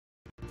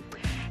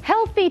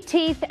healthy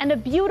teeth, and a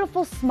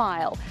beautiful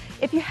smile.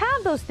 If you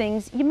have those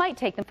things, you might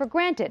take them for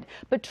granted.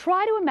 But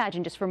try to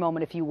imagine just for a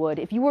moment, if you would,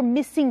 if you were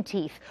missing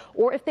teeth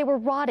or if they were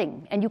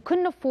rotting and you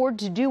couldn't afford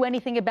to do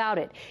anything about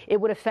it. It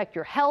would affect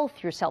your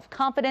health, your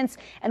self-confidence,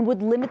 and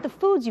would limit the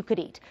foods you could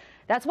eat.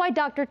 That's why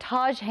Dr.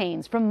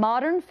 Haynes from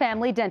Modern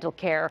Family Dental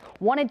Care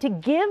wanted to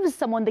give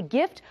someone the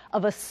gift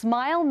of a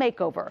smile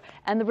makeover.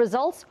 And the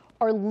results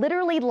are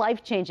literally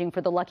life-changing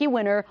for the lucky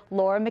winner,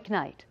 Laura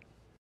McKnight.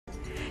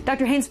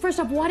 Dr. Haynes,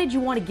 first off, why did you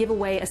want to give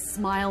away a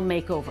smile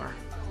makeover?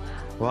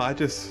 Well,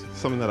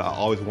 something that I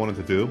always wanted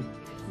to do,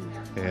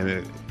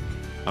 and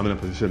I'm in a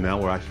position now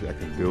where actually I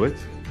can do it.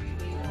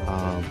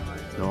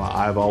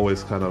 I've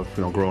always kind of,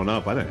 growing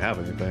up, I didn't have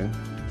anything.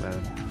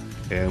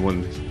 And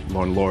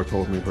when Laura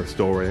told me her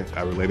story,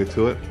 I related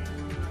to it.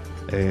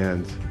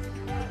 And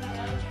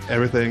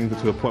everything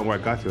to the point where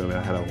I got to it,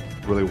 I had to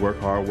really work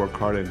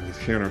hard, and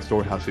just hearing her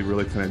story, how she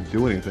really couldn't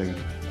do anything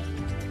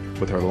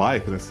with her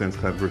life, in a sense,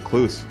 kind of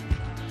recluse,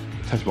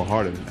 touched my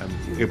heart,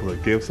 and able to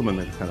give someone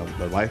that kind of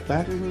their life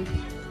back.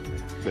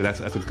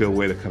 That's a good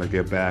way to kind of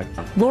give back.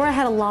 Laura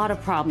had a lot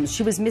of problems.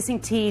 She was missing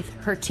teeth.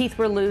 Her teeth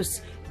were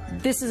loose.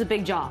 This is a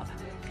big job.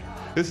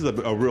 This is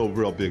a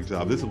real big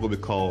job. This is what we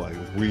call like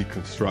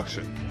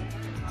reconstruction.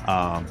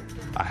 I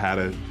had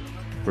to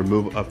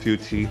remove a few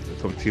teeth,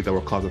 some teeth that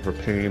were causing her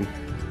pain.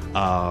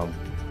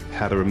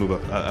 Had to remove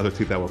other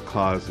teeth that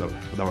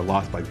were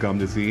lost by gum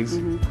disease,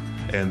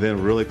 and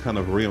then really kind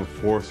of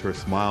reinforce her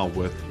smile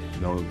with,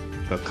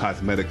 the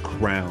cosmetic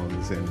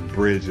crowns and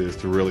bridges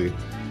to really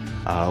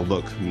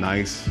look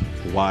nice,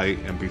 white,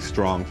 and be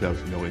strong to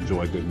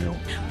enjoy a good meal.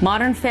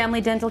 Modern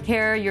Family Dental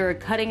Care, you're a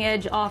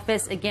cutting-edge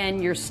office.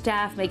 Again, your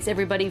staff makes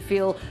everybody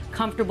feel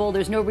comfortable.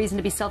 There's no reason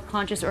to be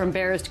self-conscious or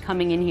embarrassed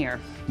coming in here.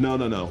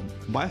 No.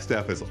 My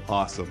staff is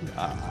awesome.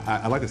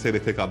 I like to say they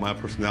take out my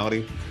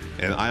personality,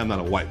 and I am not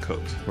a white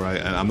coat, right?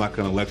 And I'm not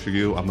going to lecture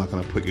you. I'm not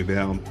going to put you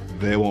down.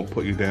 They won't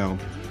put you down,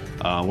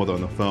 whether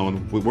on the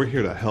phone. We're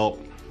here to help.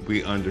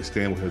 We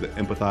understand. We're here to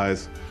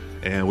empathize,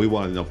 and we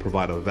want to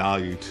provide a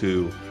value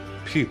to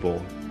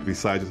people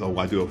besides just,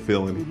 I do a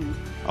filling,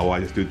 I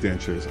just do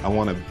dentures. I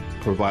want to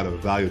provide a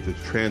value to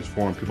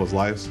transform people's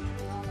lives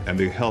and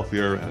be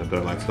healthier and a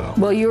better lifestyle.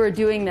 Well, you are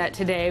doing that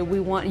today.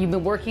 You've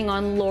been working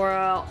on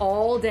Laura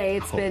all day.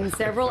 It's been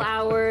several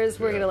hours.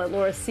 We're going to let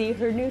Laura see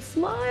her new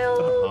smile.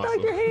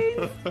 Awesome. Dr.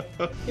 Haynes,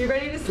 you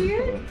ready to see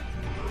it?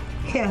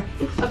 Yeah.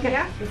 Okay.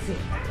 Yeah. Let's see.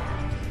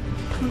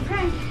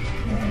 Okay.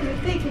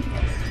 Thank you.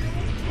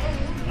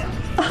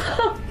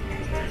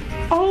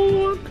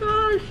 Oh my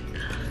gosh.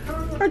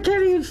 I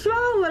can't even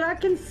swallow it. I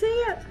can see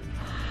it.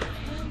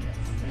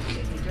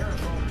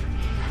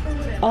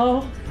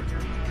 Oh.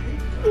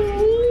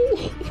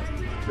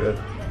 Good.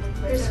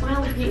 Your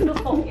smile is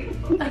beautiful.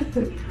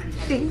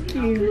 Thank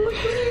you.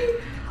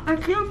 I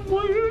can't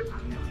believe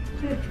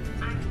it.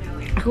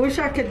 I wish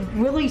I could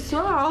really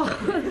smile.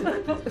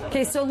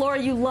 Okay, so Laura,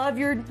 you love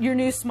your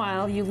new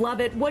smile. You love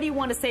it. What do you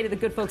want to say to the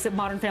good folks at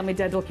Modern Family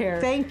Dental Care?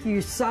 Thank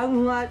you so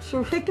much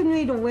for picking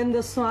me to win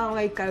the smile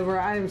makeover.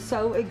 I am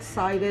so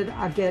excited.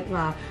 I get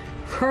my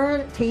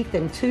current teeth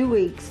in 2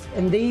 weeks,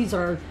 and these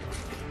are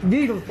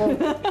beautiful.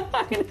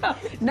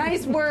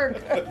 Nice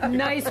work.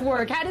 Nice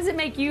work. How does it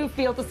make you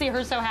feel to see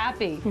her so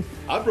happy?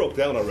 I broke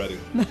down already,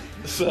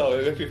 so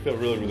it makes me feel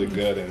really, really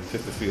good, and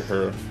just to see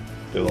her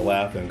be able to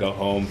laugh and go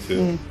home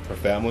to her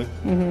family,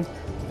 yeah,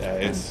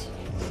 it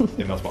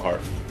melts my heart.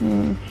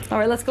 All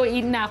right, let's go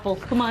eat an apple.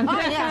 Come on. Oh,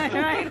 yeah.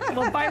 All right,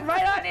 we'll bite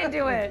right on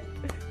into it.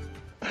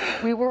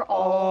 We were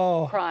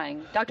all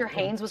crying. Dr.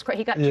 Haynes was crying.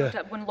 He got choked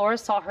up when Laura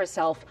saw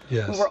herself.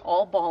 Yes. We were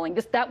all bawling.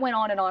 That went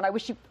on and on. I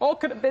wish you all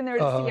could have been there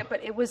to see it,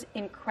 but it was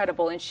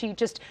incredible, and she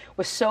just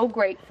was so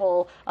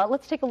grateful.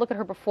 Let's take a look at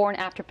her before and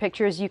after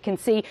pictures. You can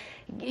see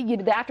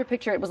the after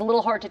picture. It was a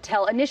little hard to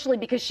tell initially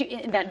because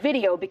in that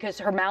video, because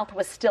her mouth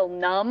was still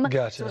numb.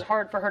 Gotcha. So it was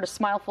hard for her to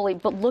smile fully.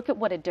 But look at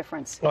what a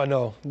difference. I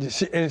know.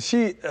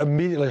 She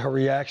immediately, her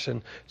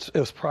reaction, it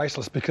was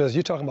priceless, because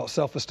you're talking about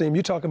self-esteem.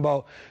 You're talking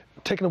about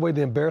taking away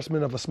the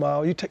embarrassment of a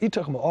smile. You're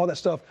talking about all that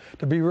stuff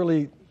to be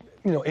really,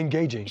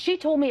 engaging. She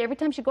told me every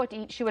time she'd go out to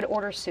eat, she would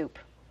order soup.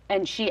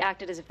 And she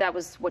acted as if that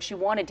was what she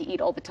wanted to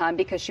eat all the time,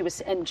 because she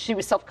was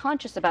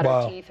self-conscious about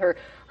her teeth. Her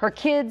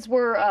kids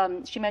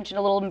were, she mentioned,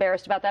 a little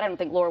embarrassed about that. I don't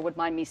think Laura would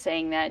mind me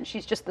saying that. And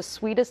she's just the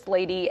sweetest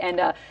lady.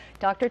 And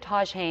Dr.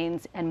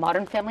 Haynes and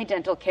Modern Family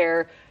Dental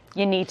Care,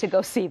 you need to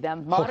go see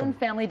them. Modern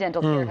Family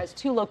Dental Care has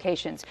 2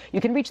 locations.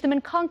 You can reach them in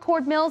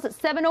Concord Mills at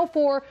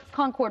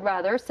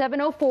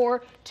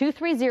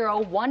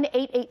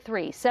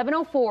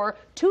 704-230-1883,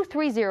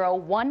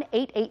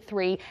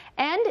 704-230-1883,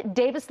 and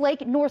Davis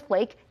Lake, North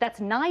Lake,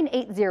 that's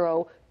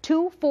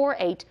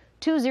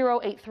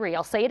 980-248-2083.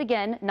 I'll say it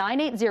again,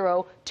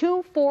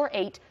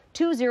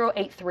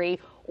 980-248-2083.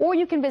 Or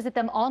you can visit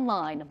them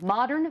online,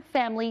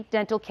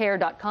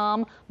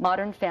 modernfamilydentalcare.com,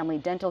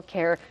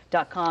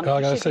 modernfamilydentalcare.com.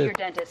 You should be your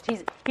dentist. He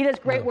does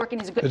great work,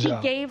 and he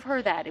gave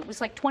her that. It was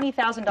like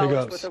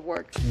 $20,000 worth of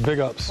work. Big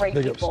ups. Great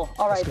people.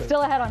 All right,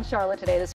 still ahead on Charlotte Today.